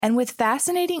And with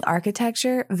fascinating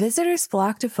architecture, visitors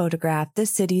flock to photograph the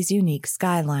city's unique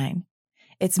skyline.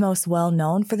 It's most well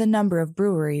known for the number of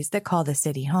breweries that call the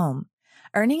city home,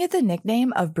 earning it the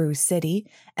nickname of Brew City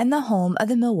and the home of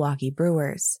the Milwaukee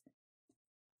Brewers.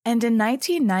 And in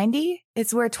 1990,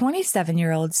 it's where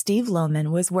 27-year-old Steve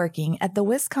Lohman was working at the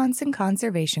Wisconsin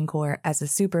Conservation Corps as a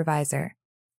supervisor.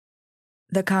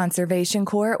 The Conservation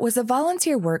Corps was a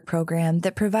volunteer work program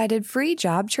that provided free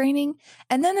job training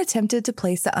and then attempted to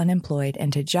place the unemployed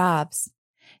into jobs.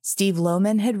 Steve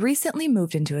Lohman had recently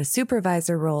moved into a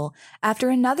supervisor role after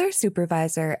another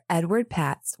supervisor, Edward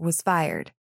Patz, was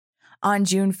fired. On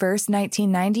June 1,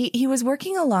 1990, he was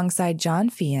working alongside John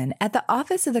Feehan at the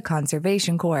office of the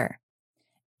Conservation Corps.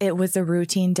 It was a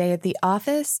routine day at the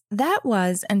office. That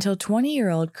was until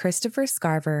 20-year-old Christopher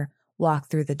Scarver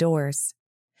walked through the doors.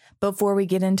 Before we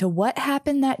get into what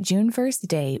happened that June 1st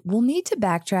day, we'll need to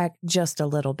backtrack just a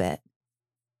little bit.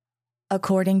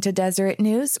 According to Deseret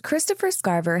News, Christopher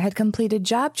Scarver had completed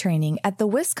job training at the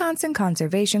Wisconsin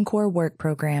Conservation Corps work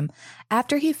program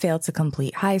after he failed to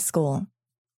complete high school.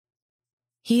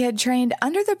 He had trained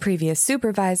under the previous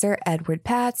supervisor, Edward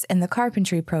Patz, in the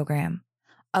carpentry program.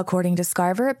 According to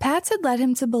Scarver, Patz had led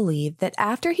him to believe that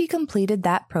after he completed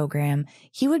that program,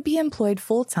 he would be employed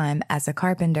full-time as a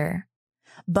carpenter.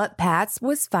 But Patz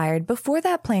was fired before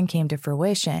that plan came to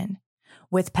fruition.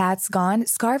 With Patz gone,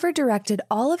 Scarver directed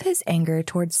all of his anger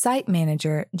towards site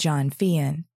manager John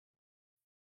Feehan.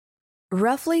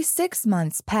 Roughly 6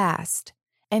 months passed,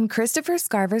 and Christopher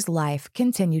Scarver's life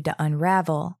continued to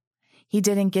unravel. He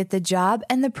didn't get the job,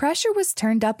 and the pressure was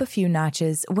turned up a few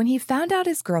notches when he found out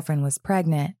his girlfriend was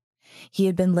pregnant. He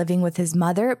had been living with his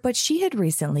mother, but she had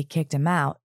recently kicked him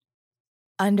out.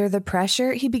 Under the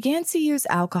pressure, he began to use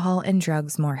alcohol and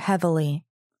drugs more heavily.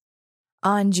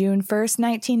 On June 1,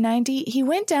 1990, he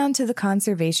went down to the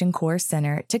Conservation Corps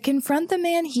Center to confront the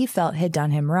man he felt had done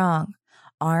him wrong,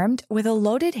 armed with a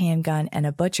loaded handgun and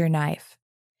a butcher knife.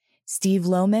 Steve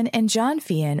Lohman and John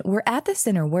Feehan were at the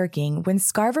center working when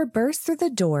Scarver burst through the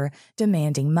door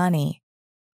demanding money.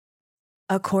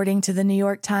 According to the New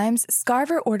York Times,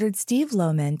 Scarver ordered Steve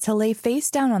Lohman to lay face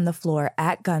down on the floor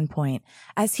at gunpoint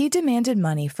as he demanded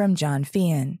money from John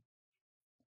Feehan.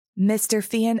 Mr.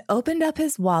 Feehan opened up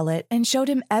his wallet and showed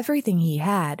him everything he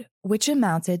had, which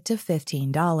amounted to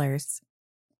 $15.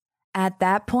 At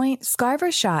that point,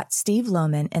 Scarver shot Steve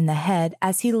Lohman in the head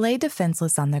as he lay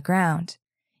defenseless on the ground.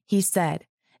 He said,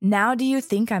 "Now do you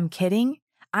think I'm kidding?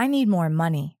 I need more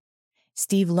money."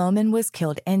 Steve Lohman was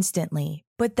killed instantly,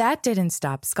 but that didn't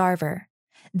stop Scarver.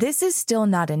 "This is still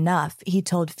not enough," he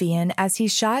told Feehan as he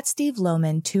shot Steve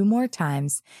Lohman 2 more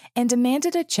times and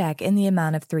demanded a check in the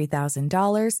amount of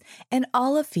 $3,000 and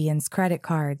all of Feehan's credit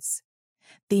cards.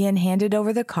 Feehan handed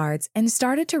over the cards and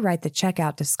started to write the check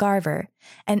out to Scarver,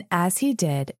 and as he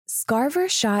did, Scarver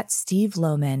shot Steve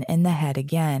Lohman in the head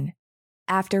again.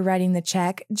 After writing the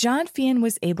check, John Feehan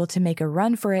was able to make a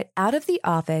run for it out of the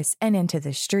office and into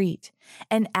the street.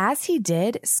 And as he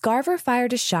did, Scarver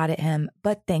fired a shot at him,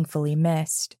 but thankfully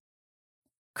missed.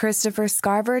 Christopher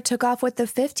Scarver took off with the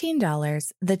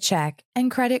 $15, the check, and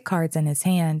credit cards in his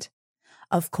hand.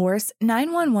 Of course,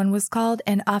 911 was called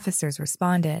and officers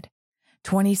responded.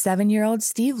 27-year-old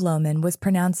Steve Lohman was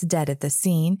pronounced dead at the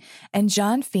scene, and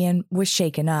John Feehan was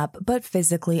shaken up but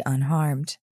physically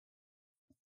unharmed.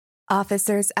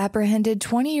 Officers apprehended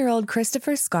 20-year-old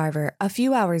Christopher Scarver a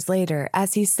few hours later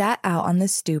as he sat out on the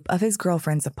stoop of his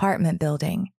girlfriend's apartment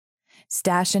building.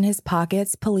 Stashed in his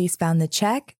pockets, police found the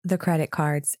check, the credit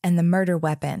cards, and the murder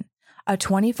weapon, a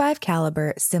 .25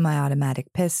 caliber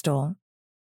semi-automatic pistol.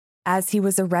 As he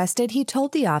was arrested, he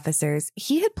told the officers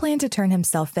he had planned to turn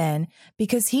himself in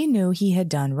because he knew he had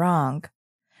done wrong.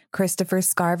 Christopher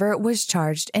Scarver was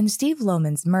charged in Steve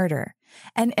Lohman's murder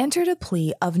and entered a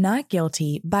plea of not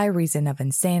guilty by reason of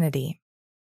insanity.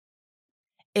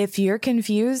 If you're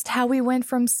confused how we went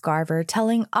from Scarver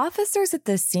telling officers at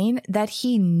the scene that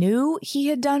he knew he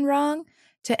had done wrong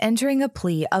to entering a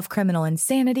plea of criminal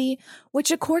insanity, which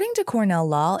according to Cornell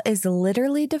law is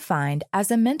literally defined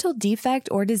as a mental defect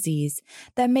or disease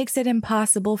that makes it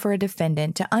impossible for a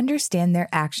defendant to understand their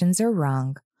actions are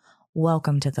wrong,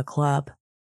 welcome to the club.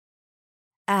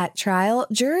 At trial,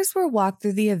 jurors were walked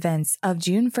through the events of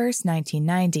June 1,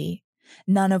 1990,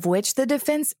 none of which the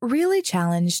defense really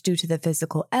challenged due to the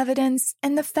physical evidence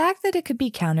and the fact that it could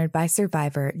be countered by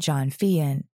survivor John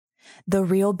Feehan. The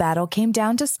real battle came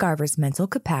down to Scarver's mental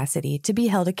capacity to be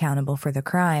held accountable for the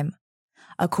crime.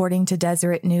 According to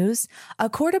Deseret News, a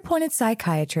court-appointed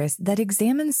psychiatrist that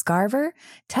examined Scarver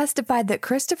testified that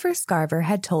Christopher Scarver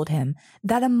had told him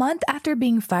that a month after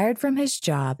being fired from his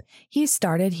job, he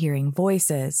started hearing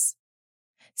voices.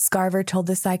 Scarver told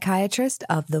the psychiatrist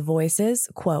of the voices,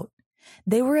 quote,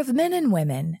 "They were of men and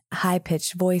women,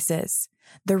 high-pitched voices.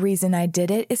 The reason I did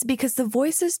it is because the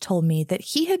voices told me that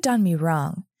he had done me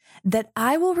wrong, that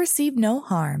I will receive no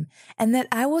harm, and that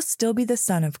I will still be the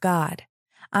Son of God.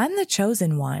 I'm the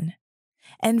chosen one."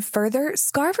 And further,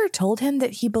 Scarver told him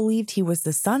that he believed he was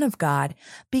the Son of God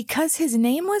because his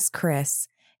name was Chris,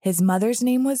 his mother's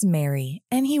name was Mary,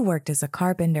 and he worked as a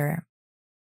carpenter.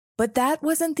 But that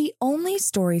wasn't the only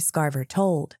story Scarver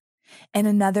told. In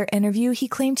another interview, he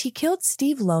claimed he killed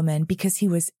Steve Lohman because he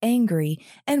was angry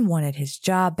and wanted his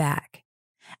job back.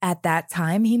 At that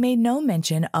time, he made no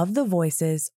mention of the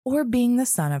voices or being the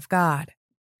Son of God.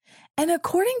 And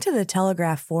according to the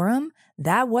Telegraph Forum,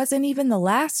 that wasn't even the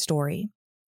last story.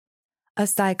 A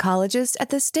psychologist at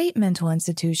the state mental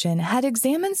institution had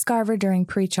examined Scarver during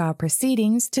pretrial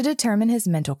proceedings to determine his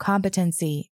mental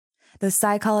competency. The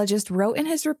psychologist wrote in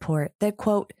his report that,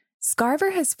 quote,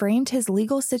 "Scarver has framed his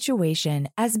legal situation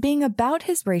as being about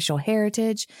his racial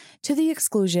heritage to the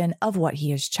exclusion of what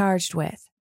he is charged with,"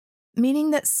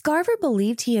 meaning that Scarver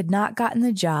believed he had not gotten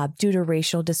the job due to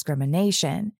racial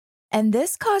discrimination. And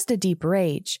this caused a deep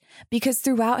rage because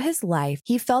throughout his life,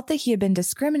 he felt that he had been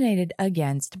discriminated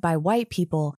against by white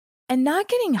people, and not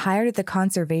getting hired at the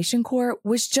Conservation Corps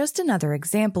was just another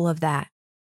example of that.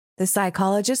 The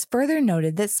psychologist further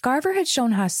noted that Scarver had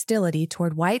shown hostility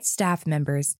toward white staff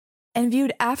members and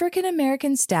viewed African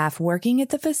American staff working at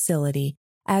the facility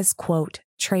as, quote,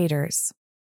 traitors.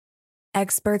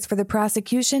 Experts for the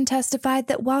prosecution testified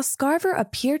that while Scarver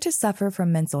appeared to suffer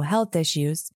from mental health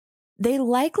issues, they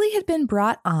likely had been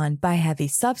brought on by heavy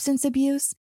substance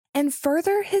abuse, and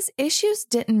further, his issues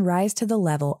didn't rise to the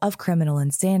level of criminal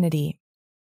insanity.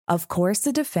 Of course,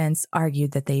 the defense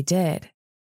argued that they did.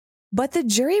 But the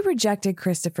jury rejected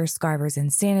Christopher Scarver's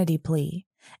insanity plea,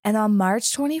 and on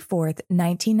March 24,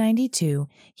 1992,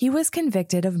 he was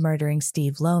convicted of murdering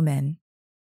Steve Lohman.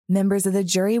 Members of the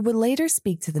jury would later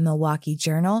speak to the Milwaukee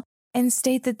Journal and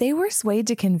state that they were swayed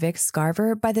to convict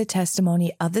Scarver by the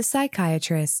testimony of the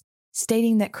psychiatrist,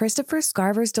 stating that Christopher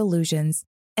Scarver's delusions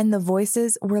and the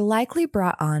voices were likely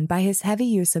brought on by his heavy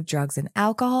use of drugs and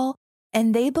alcohol,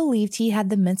 and they believed he had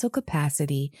the mental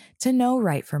capacity to know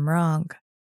right from wrong.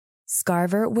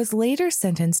 Scarver was later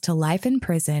sentenced to life in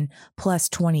prison plus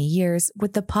 20 years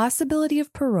with the possibility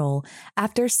of parole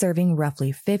after serving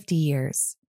roughly 50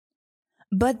 years.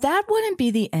 But that wouldn't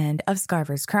be the end of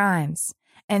Scarver's crimes,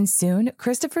 and soon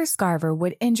Christopher Scarver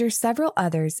would injure several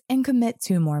others and commit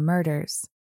 2 more murders.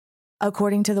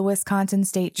 According to the Wisconsin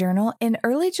State Journal, in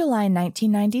early July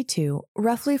 1992,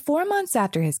 roughly 4 months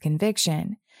after his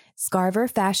conviction, Scarver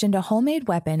fashioned a homemade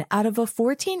weapon out of a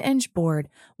 14-inch board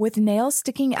with nails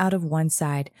sticking out of one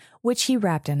side, which he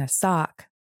wrapped in a sock.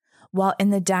 While in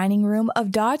the dining room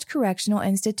of Dodge Correctional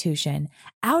Institution,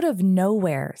 out of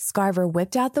nowhere, Scarver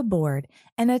whipped out the board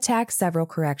and attacked several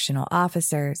correctional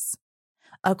officers.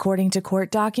 According to court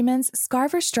documents,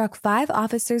 Scarver struck 5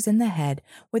 officers in the head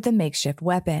with a makeshift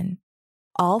weapon.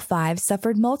 All 5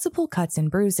 suffered multiple cuts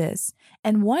and bruises,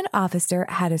 and 1 officer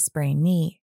had a sprained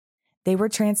knee. They were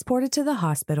transported to the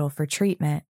hospital for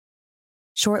treatment.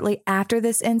 Shortly after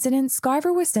this incident,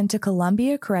 Scarver was sent to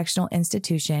Columbia Correctional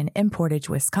Institution in Portage,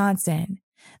 Wisconsin.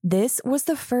 This was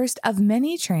the first of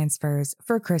many transfers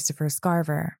for Christopher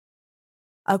Scarver.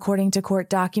 According to court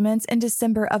documents, in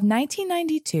December of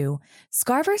 1992,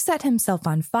 Scarver set himself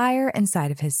on fire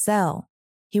inside of his cell.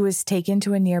 He was taken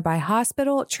to a nearby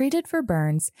hospital, treated for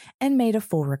burns, and made a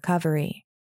full recovery.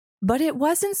 But it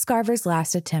wasn't Scarver's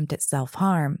last attempt at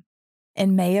self-harm.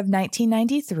 In May of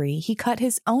 1993, he cut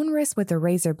his own wrist with a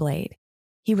razor blade.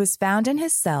 He was found in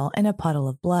his cell in a puddle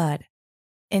of blood.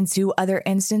 In 2 other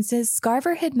instances,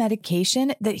 Scarver hid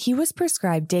medication that he was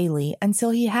prescribed daily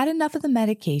until he had enough of the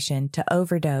medication to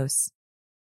overdose.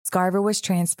 Scarver was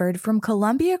transferred from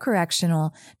Columbia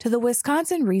Correctional to the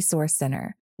Wisconsin Resource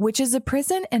Center, which is a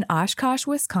prison in Oshkosh,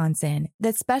 Wisconsin,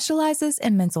 that specializes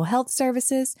in mental health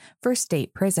services for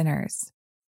state prisoners.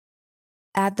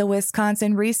 At the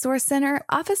Wisconsin Resource Center,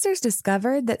 officers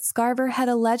discovered that Scarver had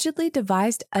allegedly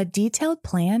devised a detailed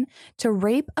plan to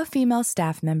rape a female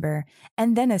staff member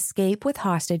and then escape with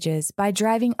hostages by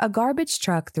driving a garbage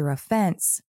truck through a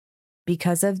fence.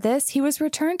 Because of this, he was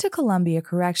returned to Columbia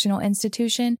Correctional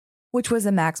Institution, which was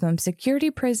a maximum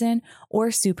security prison, or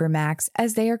Supermax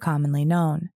as they are commonly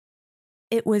known.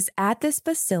 It was at this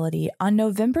facility on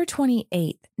November 28,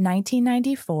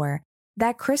 1994,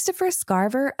 that Christopher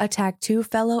Scarver attacked 2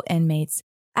 fellow inmates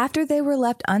after they were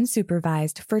left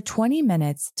unsupervised for 20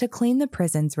 minutes to clean the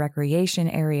prison's recreation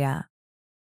area.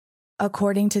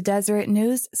 According to Deseret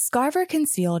News, Scarver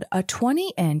concealed a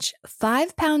 20-inch,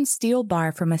 5-pound steel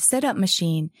bar from a sit-up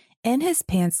machine in his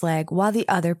pants leg while the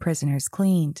other prisoners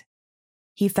cleaned.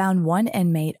 He found one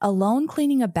inmate alone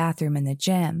cleaning a bathroom in the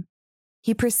gym.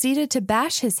 He proceeded to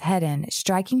bash his head in,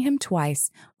 striking him twice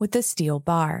with the steel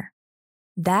bar.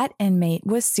 That inmate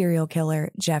was serial killer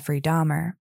Jeffrey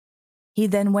Dahmer. He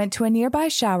then went to a nearby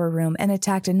shower room and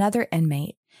attacked another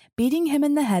inmate, beating him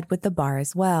in the head with the bar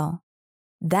as well.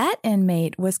 That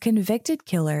inmate was convicted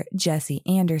killer Jesse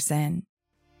Anderson.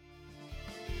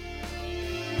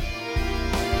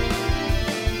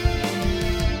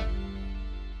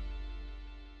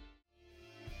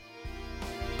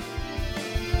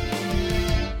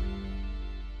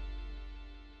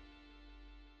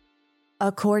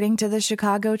 According to the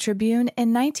Chicago Tribune,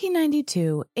 in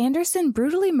 1992, Anderson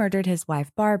brutally murdered his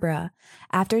wife Barbara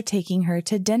after taking her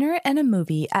to dinner and a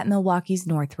movie at Milwaukee's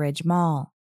Northridge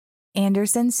Mall.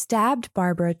 Anderson stabbed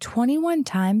Barbara 21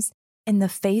 times in the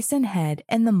face and head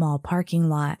in the mall parking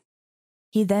lot.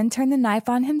 He then turned the knife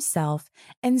on himself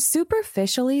and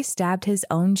superficially stabbed his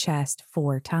own chest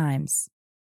 4 times.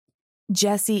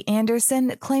 Jesse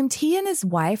Anderson claimed he and his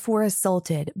wife were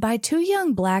assaulted by 2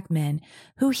 young black men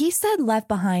who he said left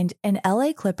behind an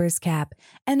LA Clippers cap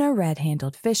and a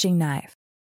red-handled fishing knife.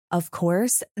 Of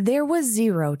course, there was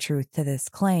zero truth to this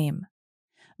claim.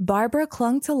 Barbara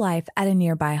clung to life at a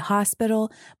nearby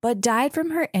hospital but died from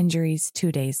her injuries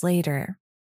 2 days later.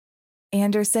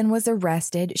 Anderson was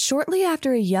arrested shortly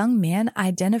after a young man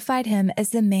identified him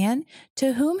as the man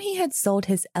to whom he had sold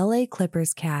his LA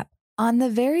Clippers cap on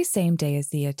the very same day as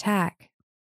the attack.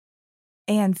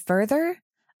 And further,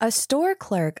 a store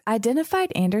clerk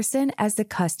identified Anderson as the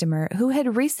customer who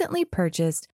had recently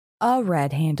purchased a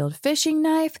red-handled fishing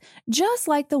knife just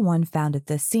like the one found at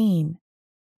the scene.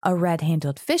 A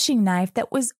red-handled fishing knife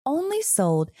that was only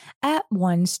sold at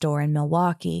one store in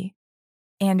Milwaukee.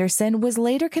 Anderson was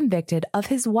later convicted of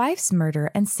his wife's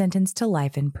murder and sentenced to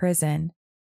life in prison.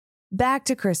 Back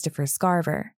to Christopher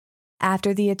Scarver.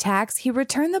 After the attacks, he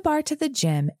returned the bar to the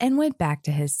gym and went back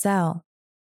to his cell.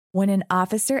 When an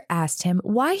officer asked him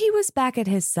why he was back at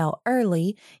his cell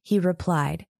early, he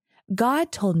replied,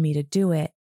 "God told me to do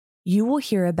it. You will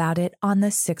hear about it on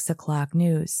the 6 o'clock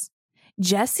news.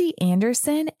 Jesse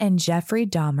Anderson and Jeffrey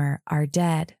Dahmer are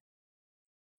dead."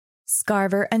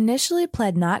 Scarver initially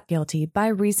pled not guilty by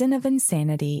reason of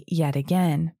insanity yet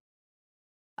again.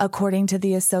 According to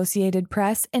the Associated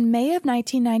Press, in May of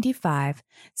 1995,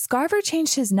 Scarver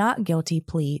changed his not guilty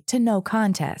plea to no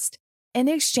contest in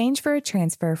exchange for a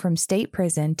transfer from state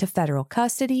prison to federal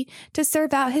custody to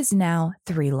serve out his now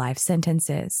 3 life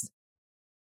sentences.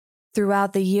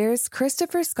 Throughout the years,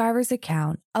 Christopher Scarver's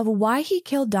account of why he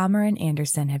killed Dahmer and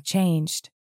Anderson have changed.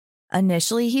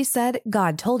 Initially, he said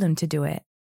God told him to do it.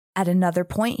 At another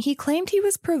point, he claimed he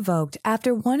was provoked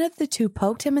after one of the 2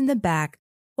 poked him in the back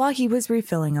while he was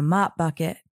refilling a mop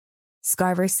bucket.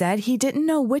 Scarver said he didn't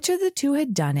know which of the 2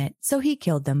 had done it, so he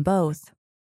killed them both.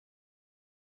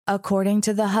 According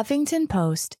to the Huffington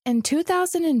Post, in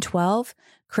 2012,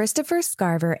 Christopher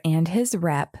Scarver and his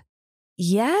rep.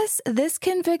 Yes, this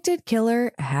convicted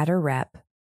killer had a rep.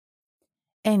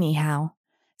 Anyhow,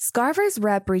 Scarver's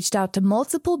rep reached out to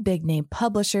multiple big-name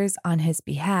publishers on his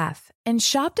behalf and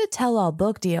shopped a tell-all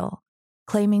book deal,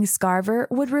 claiming Scarver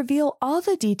would reveal all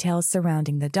the details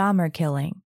surrounding the Dahmer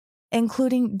killing,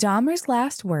 including Dahmer's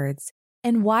last words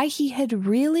and why he had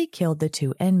really killed the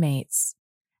 2 inmates.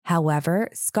 However,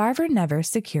 Scarver never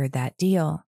secured that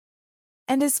deal.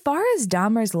 And as far as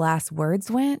Dahmer's last words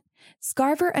went,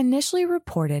 Scarver initially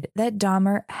reported that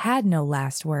Dahmer had no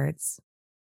last words.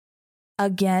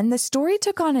 Again, the story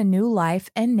took on a new life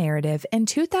and narrative in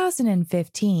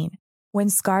 2015 when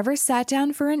Scarver sat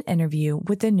down for an interview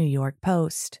with the New York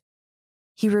Post.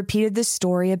 He repeated the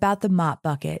story about the mop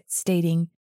bucket, stating,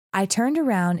 "I turned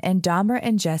around and Dahmer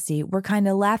and Jesse were kind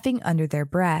of laughing under their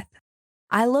breath.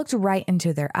 I looked right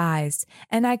into their eyes,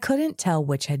 and I couldn't tell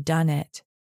which had done it."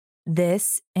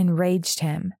 This enraged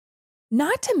him.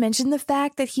 Not to mention the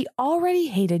fact that he already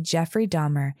hated Jeffrey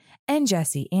Dahmer and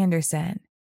Jesse Anderson.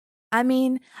 I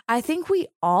mean, I think we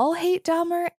all hate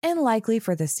Dahmer and likely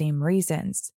for the same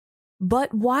reasons.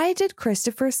 But why did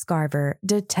Christopher Scarver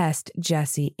detest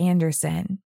Jesse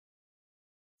Anderson?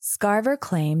 Scarver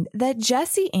claimed that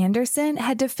Jesse Anderson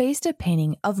had defaced a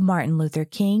painting of Martin Luther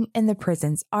King in the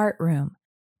prison's art room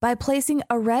by placing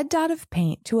a red dot of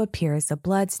paint to appear as a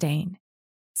bloodstain,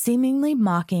 seemingly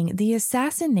mocking the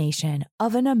assassination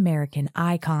of an American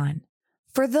icon.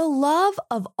 For the love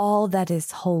of all that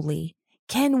is holy,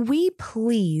 can we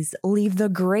please leave the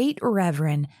great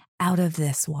Reverend out of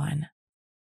this one?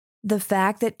 The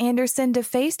fact that Anderson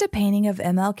defaced a painting of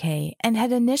MLK and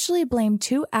had initially blamed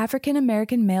two African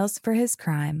American males for his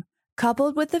crime,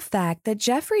 coupled with the fact that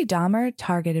Jeffrey Dahmer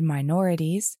targeted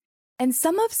minorities, and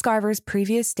some of Scarver's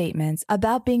previous statements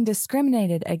about being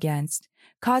discriminated against,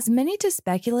 caused many to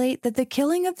speculate that the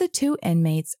killing of the two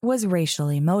inmates was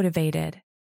racially motivated.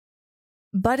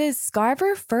 But as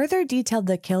Scarver further detailed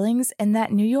the killings in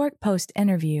that New York Post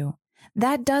interview,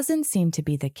 that doesn't seem to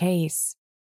be the case.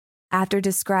 After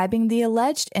describing the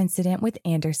alleged incident with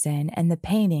Anderson and the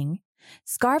painting,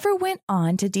 Scarver went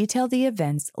on to detail the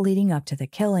events leading up to the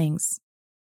killings.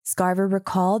 Scarver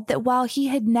recalled that while he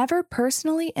had never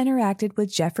personally interacted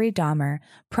with Jeffrey Dahmer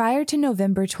prior to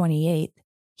November 28th,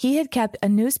 he had kept a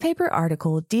newspaper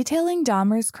article detailing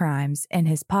Dahmer's crimes in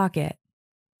his pocket.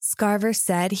 Scarver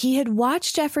said he had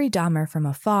watched Jeffrey Dahmer from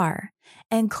afar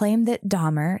and claimed that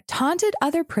Dahmer taunted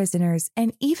other prisoners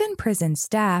and even prison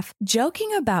staff,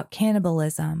 joking about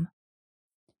cannibalism,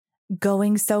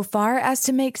 going so far as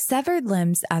to make severed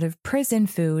limbs out of prison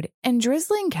food and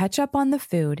drizzling ketchup on the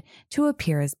food to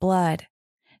appear as blood.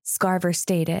 Scarver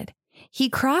stated, "He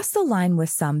crossed the line with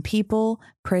some people,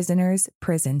 prisoners,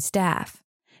 prison staff.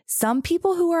 Some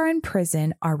people who are in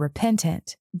prison are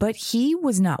repentant, but he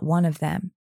was not one of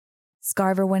them."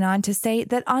 Scarver went on to say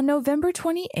that on November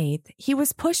 28th, he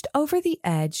was pushed over the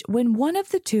edge when one of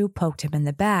the two poked him in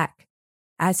the back.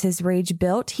 As his rage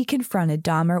built, he confronted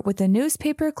Dahmer with a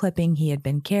newspaper clipping he had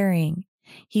been carrying.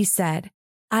 He said,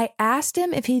 "I asked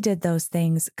him if he did those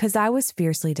things because I was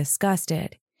fiercely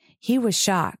disgusted. He was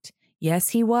shocked. Yes,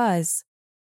 he was.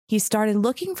 He started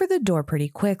looking for the door pretty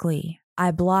quickly. I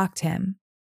blocked him."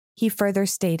 He further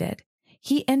stated,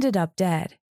 "He ended up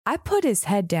dead. I put his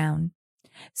head down."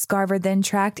 Scarver then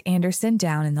tracked Anderson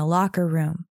down in the locker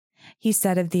room. He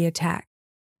said of the attack,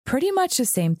 "Pretty much the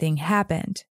same thing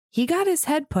happened. He got his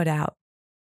head put out."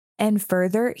 And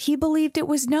further, he believed it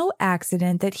was no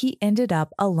accident that he ended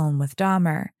up alone with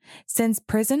Dahmer, since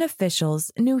prison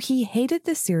officials knew he hated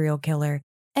the serial killer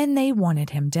and they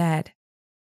wanted him dead.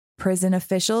 Prison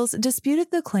officials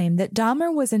disputed the claim that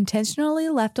Dahmer was intentionally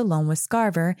left alone with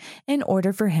Scarver in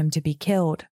order for him to be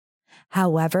killed.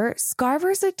 However,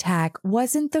 Scarver's attack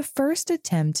wasn't the first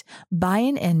attempt by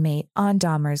an inmate on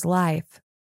Dahmer's life.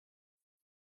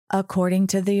 According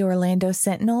to the Orlando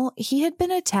Sentinel, he had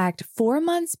been attacked 4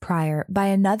 months prior by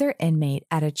another inmate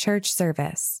at a church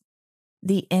service.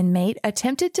 The inmate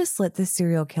attempted to slit the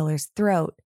serial killer's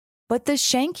throat, but the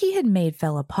shank he had made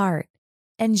fell apart,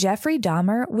 and Jeffrey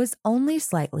Dahmer was only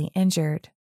slightly injured.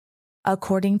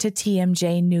 According to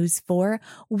TMJ News 4,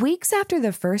 weeks after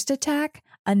the first attack,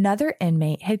 another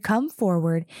inmate had come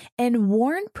forward and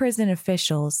warned prison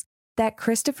officials that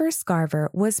Christopher Scarver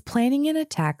was planning an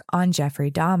attack on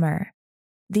Jeffrey Dahmer.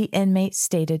 The inmate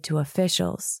stated to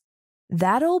officials,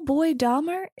 "That old boy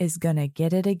Dahmer is gonna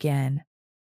get it again."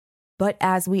 But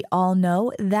as we all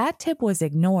know, that tip was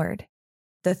ignored.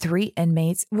 The 3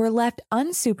 inmates were left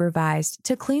unsupervised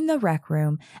to clean the rec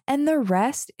room, and the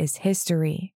rest is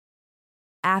history.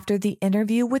 After the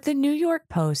interview with the New York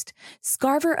Post,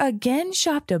 Scarver again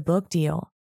shopped a book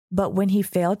deal, but when he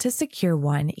failed to secure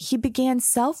one, he began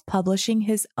self-publishing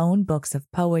his own books of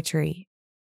poetry.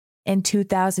 In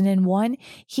 2001,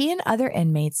 he and other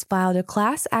inmates filed a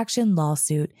class action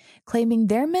lawsuit claiming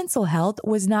their mental health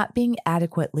was not being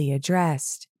adequately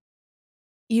addressed.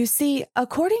 You see,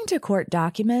 according to court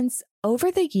documents,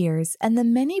 over the years and the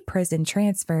many prison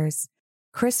transfers,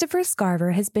 Christopher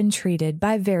Scarver has been treated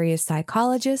by various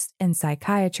psychologists and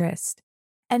psychiatrists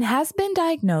and has been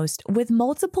diagnosed with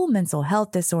multiple mental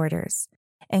health disorders,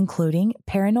 including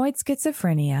paranoid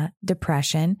schizophrenia,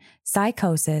 depression,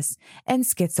 psychosis, and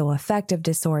schizoaffective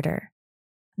disorder.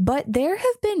 But there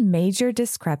have been major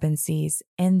discrepancies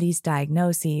in these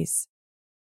diagnoses.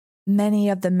 Many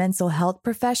of the mental health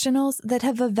professionals that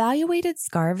have evaluated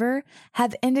Scarver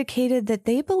have indicated that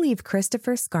they believe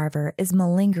Christopher Scarver is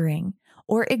malingering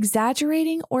or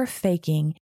exaggerating or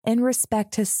faking in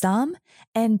respect to some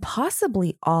and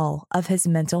possibly all of his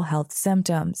mental health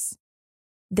symptoms.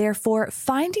 Therefore,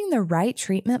 finding the right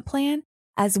treatment plan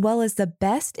as well as the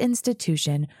best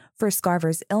institution for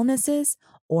Scarver's illnesses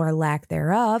or lack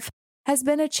thereof has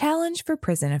been a challenge for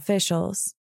prison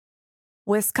officials.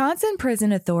 Wisconsin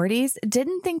prison authorities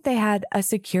didn't think they had a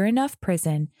secure enough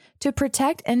prison to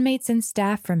protect inmates and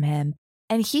staff from him,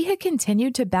 and he had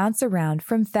continued to bounce around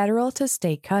from federal to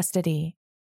state custody.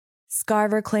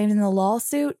 Scarver claimed in the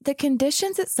lawsuit that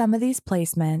conditions at some of these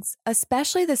placements,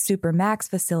 especially the Supermax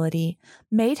facility,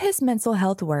 made his mental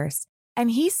health worse,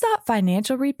 and he sought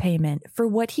financial repayment for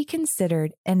what he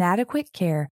considered inadequate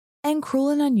care and cruel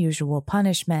and unusual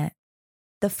punishment.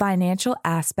 The financial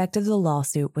aspect of the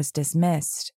lawsuit was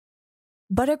dismissed.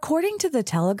 But according to the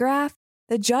Telegraph,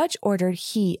 the judge ordered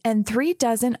he and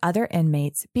 36 other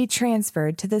inmates be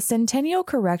transferred to the Centennial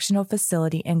Correctional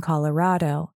Facility in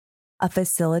Colorado, a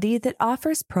facility that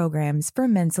offers programs for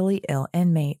mentally ill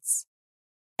inmates.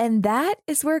 And that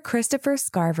is where Christopher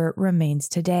Scarver remains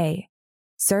today,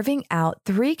 serving out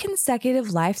 3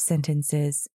 consecutive life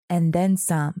sentences and then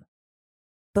some.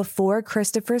 Before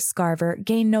Christopher Scarver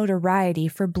gained notoriety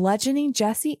for bludgeoning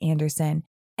Jesse Anderson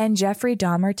and Jeffrey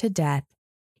Dahmer to death,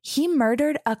 he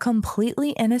murdered a completely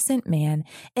innocent man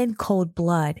in cold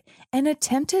blood and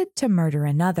attempted to murder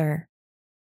another.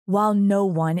 While no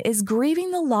one is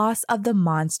grieving the loss of the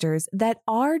monsters that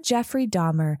are Jeffrey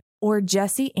Dahmer or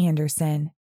Jesse Anderson,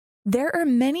 there are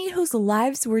many whose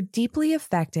lives were deeply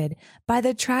affected by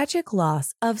the tragic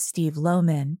loss of Steve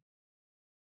Lohman.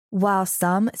 While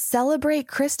some celebrate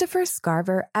Christopher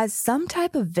Scarver as some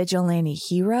type of vigilante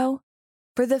hero,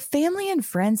 for the family and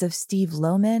friends of Steve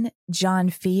Lohman, John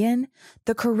Feehan,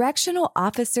 the correctional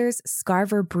officers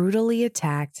Scarver brutally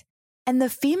attacked, and the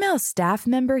female staff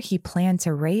member he planned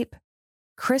to rape,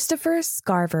 Christopher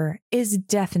Scarver is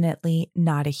definitely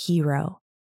not a hero,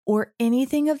 or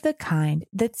anything of the kind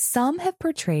that some have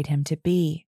portrayed him to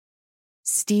be.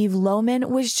 Steve Lohman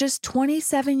was just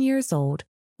 27 years old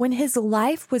when his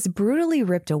life was brutally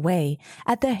ripped away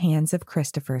at the hands of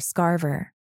Christopher Scarver.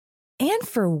 And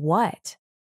for what?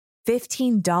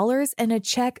 $15 and a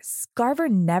check Scarver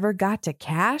never got to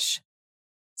cash?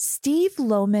 Steve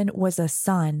Lohman was a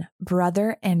son,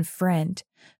 brother, and friend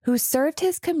who served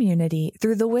his community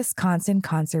through the Wisconsin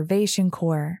Conservation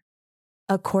Corps.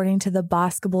 According to the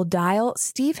Boscobel Dial,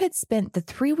 Steve had spent the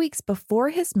 3 weeks before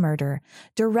his murder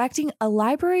directing a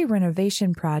library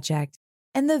renovation project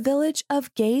in the village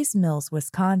of Gays Mills,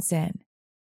 Wisconsin,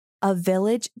 a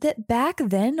village that back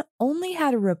then only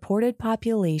had a reported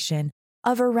population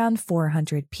of around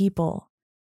 400 people,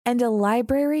 and a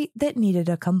library that needed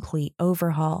a complete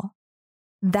overhaul.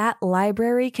 That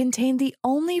library contained the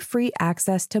only free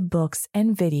access to books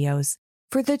and videos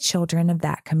for the children of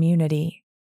that community,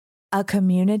 a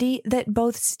community that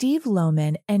both Steve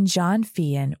Lohman and John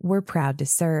Feehan were proud to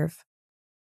serve.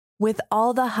 With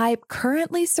all the hype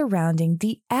currently surrounding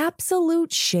the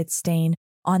absolute shit stain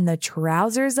on the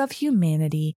trousers of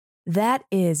humanity that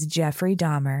is Jeffrey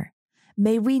Dahmer,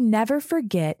 may we never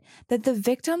forget that the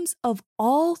victims of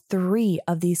all 3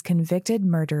 of these convicted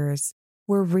murderers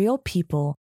were real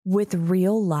people with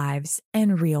real lives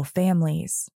and real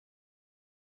families.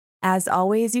 As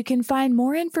always, you can find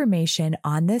more information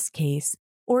on this case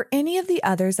or any of the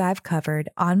others I've covered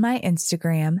on my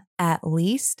Instagram at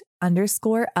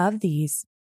 @least_of_these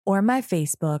or my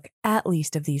Facebook at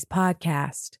Least of These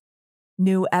Podcast.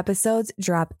 New episodes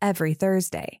drop every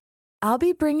Thursday. I'll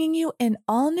be bringing you an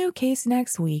all-new case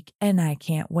next week, and I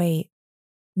can't wait.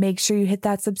 Make sure you hit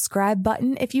that subscribe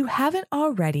button if you haven't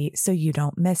already so you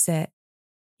don't miss it.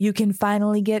 You can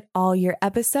finally get all your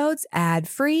episodes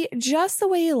ad-free just the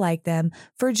way you like them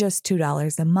for just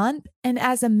 $2 a month, and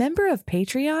as a member of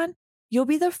Patreon, you'll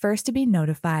be the first to be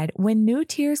notified when new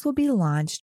tiers will be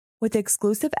launched with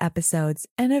exclusive episodes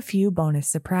and a few bonus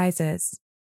surprises.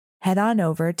 Head on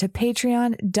over to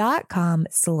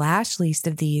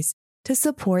patreon.com/leastofthese to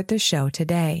support the show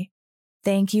today.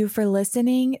 Thank you for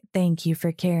listening. Thank you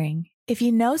for caring. If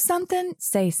you know something,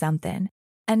 say something.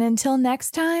 And until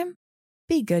next time,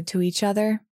 be good to each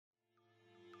other.